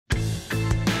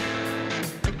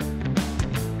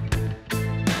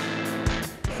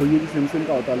तो ये जो सिमसिम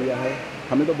का अवतार लिया है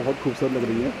हमें तो बहुत खूबसूरत लग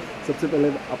रही है। सबसे पहले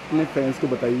अपने फैंस को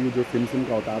बताइए जो सिमसिम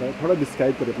का अवतार है, थोड़ा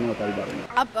डिस्क्राइब करें अपने अवतार के बारे में।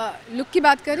 आप लुक की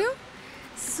बात कर रहे हो?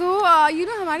 सो यू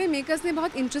नो हमारे मेकर्स ने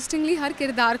बहुत इंटरेस्टिंगली हर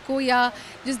किरदार को या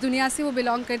जिस दुनिया से वो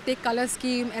बिलोंग करते कलर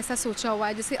स्कीम ऐसा सोचा हुआ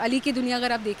है। जैसे अली की दुनिया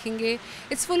अगर आप देखेंगे,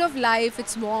 it's full of life,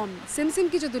 it's warm. सिमसिम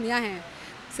की जो दुनिया है,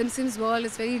 Simsim's world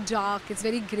is very dark, it's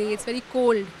very grey, it's very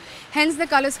cold. Hence the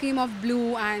color scheme of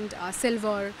blue and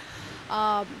silver.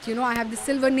 You know, I have the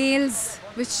silver nails,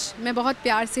 which मैं बहुत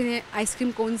प्यार से इन्हें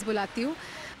ice cream cons बुलाती हूँ।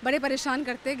 बड़े परेशान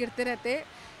करते, गिरते रहते।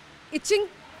 Itching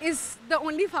is the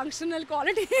only functional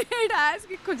quality it has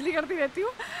कि खुजली करती रहती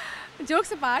हूँ।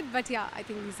 Jokes apart, but yeah, I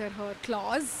think these are her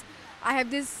claws. I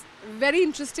have this very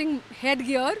interesting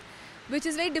headgear, which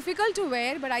is very difficult to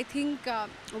wear, but I think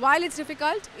while it's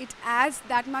difficult, it adds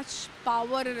that much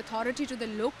power and authority to the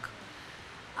look.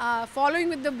 Following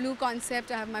with the blue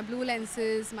concept, I have my blue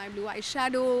lenses, my blue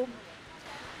eyeshadow,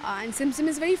 and Simsim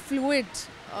is very fluid.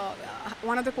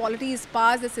 One of the qualities,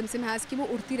 powers that Simsim has, कि वो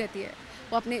उड़ती रहती है.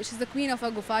 वो अपने, she's the queen of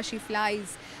her gufa, she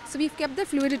flies. So we've kept the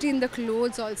fluidity in the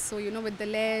clothes also, you know, with the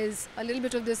layers, a little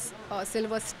bit of this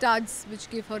silver studs, which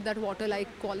give her that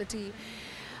water-like quality.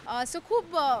 सो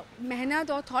खूब मेहनत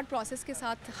और thought process के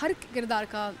साथ हर किरदार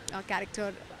का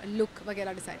character look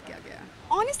वगैरह decide किया गया है।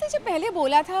 ऑनेस्टली जब पहले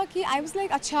बोला था कि आई वाज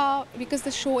लाइक अच्छा because the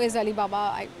show is Alibaba,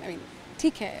 I mean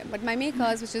ठीक है, but my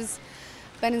makers which is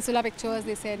Peninsula Pictures,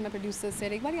 they said, my producers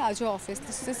said, एक बार आ जाओ office,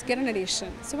 just get a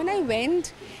narration. So when I went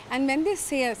and when they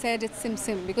said it's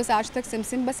Simsim, because आज तक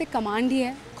Simsim बस एक command ही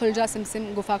है, खुल जा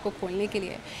Simsim गुफा को खोलने के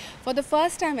लिए. For the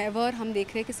first time ever हम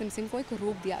देख रहे हैं कि Simsim को एक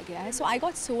रूप दिया गया है. So I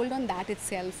got sold on that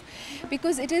itself,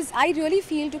 because it is, I really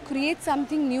feel to create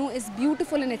something new is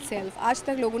beautiful in itself. आज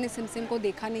तक लोगों ने Simsim को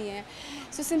देखा नहीं है.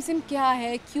 So Simsim क्या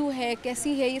है, क्यों है,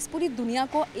 कैसी है, इस पूरी दुनिया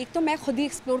को एक तो मैं खुद ही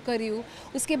एक्सप्लोर कर रही हूँ,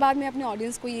 उसके बाद मैं अपने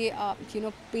ऑडियंस को ये you know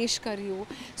पेश कर रही हूँ.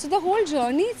 So the whole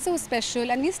journey is so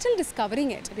special and we're still discovering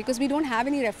it because we don't have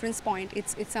any reference point.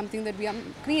 It's something that we are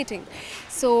creating.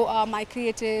 So my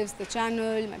creatives, the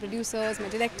channel, my producers, my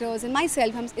directors and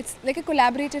myself, it's like a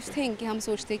collaborative thing कि हम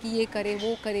सोचते हैं कि ये करें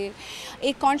वो करें.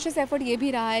 एक conscious effort ये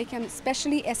भी रहा है कि हम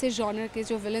especially ऐसे genre के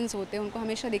जो villains होते हैं उनको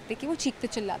हमेशा देखते हैं कि वो चीखते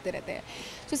चिल्लाते रहते हैं.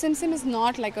 So Simsim is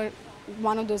not like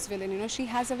one of those villain, you know, she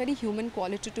has a very human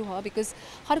quality to her because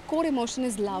her core emotion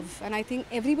is love and I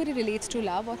think everybody relates to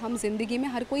love. और हम ज़िंदगी में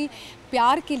हर कोई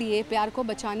प्यार के लिए, प्यार को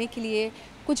बचाने के लिए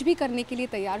कुछ भी करने के लिए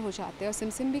तैयार हो जाते हैं और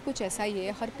सिमसिम भी कुछ ऐसा ही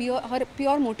है. हर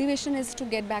pure motivation is to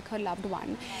get back her loved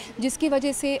one, जिसकी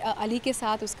वजह से अली के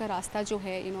साथ उसका रास्ता जो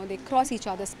है, you know, they cross each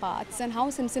other's paths and how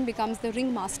Simsim becomes the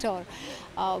ring master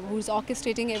who's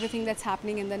orchestrating everything that's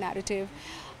happening in the narrative.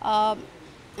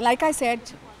 Like I said,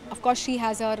 of course she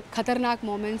has her खतरनाक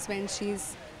moments when she's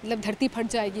मतलब धरती फट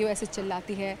जाएगी वो ऐसे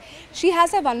चिल्लाती है. She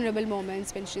has her vulnerable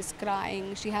moments when she's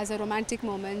crying. She has her romantic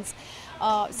moments.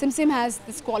 Simsim has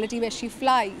this quality where she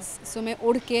flies. So मैं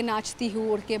उड़ के नाचती हूँ,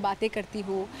 उड़ के बातें करती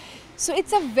हूँ. So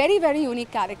it's a very, very unique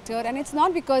character and it's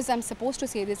not because I'm supposed to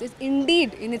say this, it's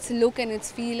indeed in its look and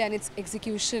its feel and its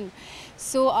execution.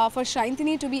 So for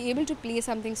Sayantani to be able to play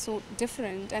something so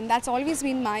different, and that's always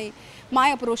been my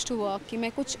approach to work कि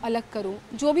मैं कुछ अलग करूँ.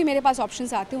 जो भी मेरे पास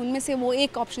options आते हैं उनमें से वो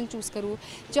एक option choose करूँ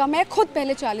जहाँ मैं खुद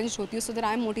पहले challenged होती हूँ so that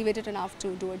I'm motivated enough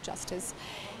to do it justice.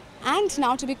 And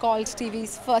now to be called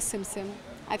TV's first Simsim,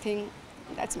 I think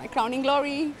that's my crowning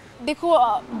glory. देखो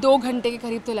 2 घंटे के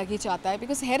करीब तो लग ही जाता है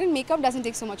because hair and makeup doesn't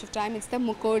take so much of time. It's the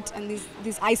mukuts and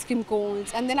these ice cream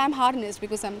cones and then I'm harnessed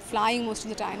because I'm flying most of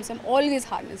the time, so I'm always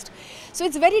harnessed. So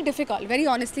it's very difficult, very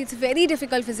honestly it's very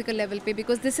difficult physical level पे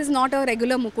because this is not a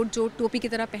regular mukut जो टोपी की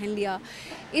तरह पहन लिया.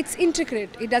 It's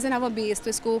intricate, it doesn't have a base, तो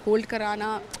इसको hold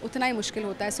कराना उतना ही मुश्किल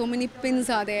होता है. So many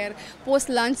pins are there. Post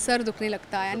lunch sir दुखने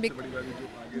लगता है and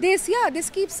this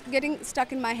keeps getting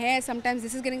stuck in my hair. Sometimes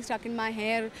this is getting stuck in my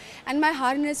hair and my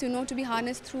harness, you know, to be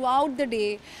harnessed throughout the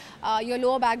day. Your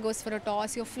lower back goes for a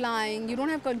toss, you're flying, you don't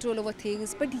have control over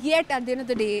things, but yet at the end of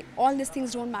the day all these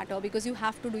things don't matter because you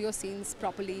have to do your scenes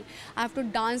properly. I have to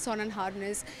dance on and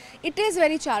harness. It is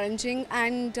very challenging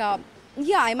and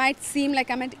yeah, I might seem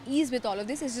like I'm at ease with all of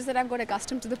this. It's just that I've got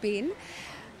accustomed to the pain.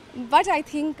 But I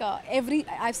think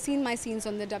I've seen my scenes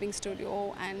on the dubbing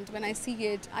studio and when I see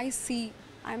it,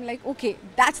 I'm like, okay,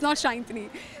 that's not Sayantani.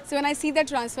 So when I see that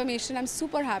transformation, I'm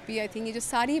super happy. I think ये जो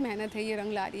सारी मेहनत है ये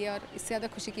रंग ला रही है और इससे ज़्यादा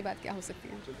खुशी की बात क्या हो सकती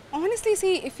है? Honestly,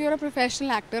 see, if you're a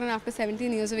professional actor and after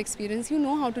 17 years of experience, you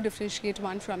know how to differentiate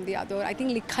one from the other. I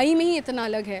think लिखाई में ही इतना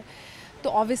अलग है. तो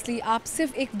ऑब्वियसली आप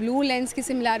सिर्फ एक ब्लू लेंस की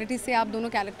सिमिलैरिटी से आप दोनों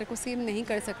कैरेक्टर को सेम नहीं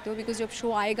कर सकते हो बिकॉज जब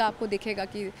शो आएगा आपको दिखेगा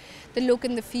कि the look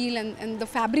and the feel and the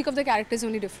fabric of the character is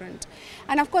only different.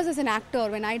 End of course as an actor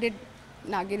when I did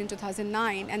Nagin in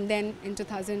 2009, and then in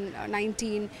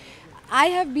 2019. I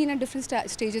have been at different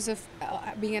stages of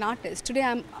being an artist. Today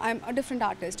I'm a different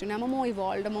artist, and I'm a more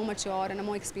evolved, a more mature, and a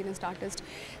more experienced artist.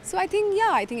 So I think,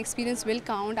 yeah, I think experience will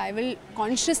count. I will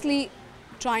consciously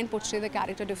try and portray the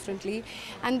character differently,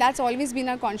 and that's always been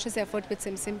our conscious effort with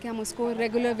Simsim कि हम उसको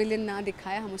regular villain ना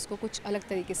दिखाएं, हम उसको कुछ अलग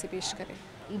तरीके से पेश करें.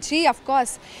 जी, of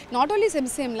course, not only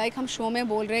Simsim, like हम show में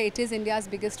बोल रहे, it is India's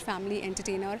biggest family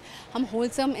entertainer. हम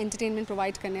wholesome entertainment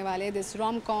provide करने वाले. There's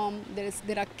rom-com,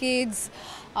 there are kids,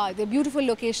 there are beautiful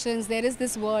locations. There is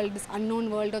this world, this unknown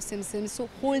world of Simsim. So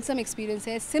wholesome experience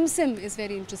है. Simsim is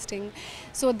very interesting.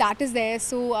 So that is there.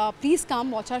 So please come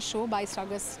watch our show 22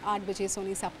 August 8 बजे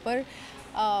सोनी सब पर.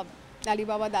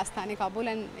 Alibaba, Dastaan-E-Kabul,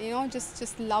 and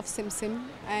just love Simsim,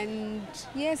 and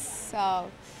yes,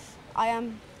 I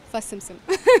am first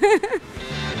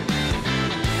Simsim.